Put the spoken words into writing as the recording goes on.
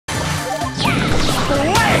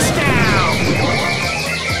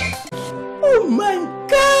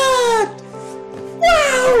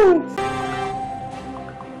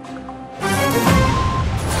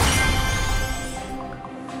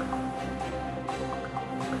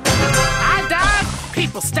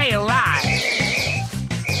people stay alive.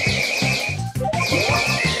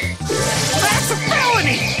 That's a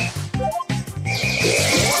felony!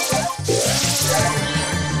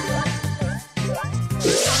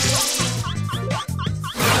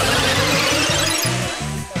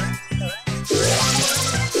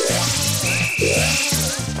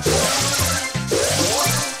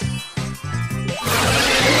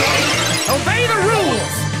 Obey the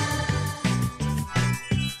rules!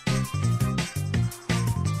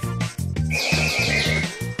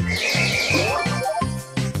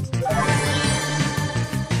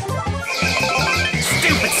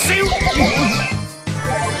 Stupid suit!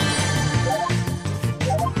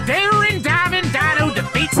 Daring Diamond Dino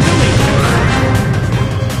defeats the Legion.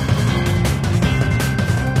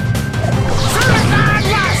 Certified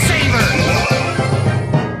Lifesaver!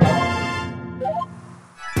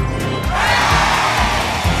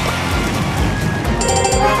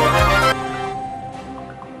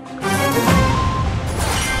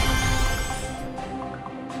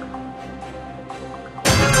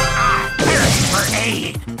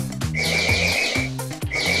 Aid.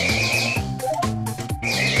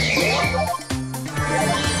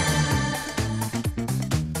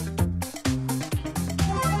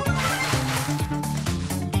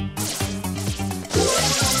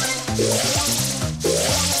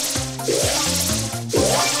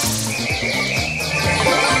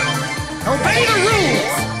 Obey the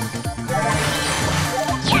rules!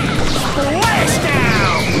 Splash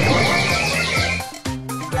down!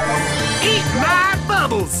 Eat my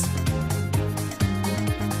bubbles!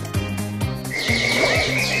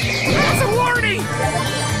 That's a warning!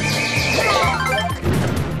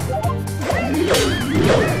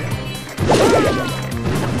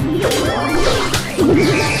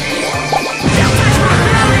 Don't touch my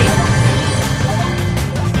belly!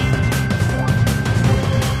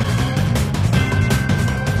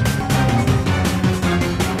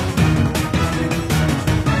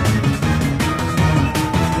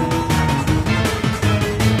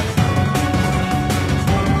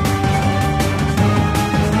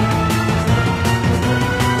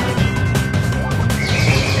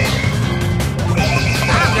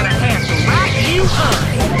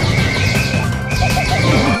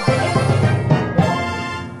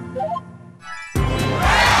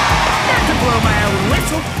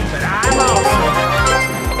 But I'm awesome.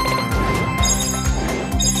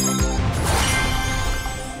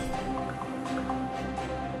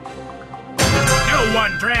 No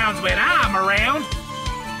one drowns when I'm around.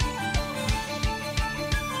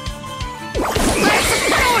 That's a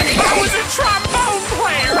felony! I was a trombone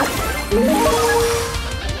player!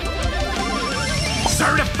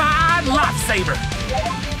 Certified Lifesaver!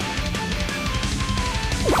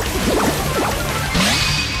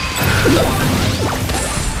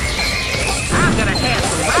 I'm gonna have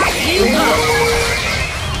to light you up!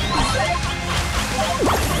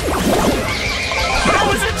 I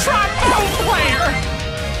was a trombone player!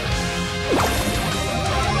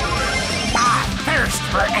 I thirst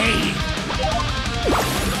for aid!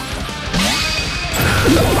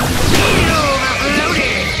 Feel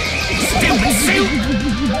overloaded! Stupid suit!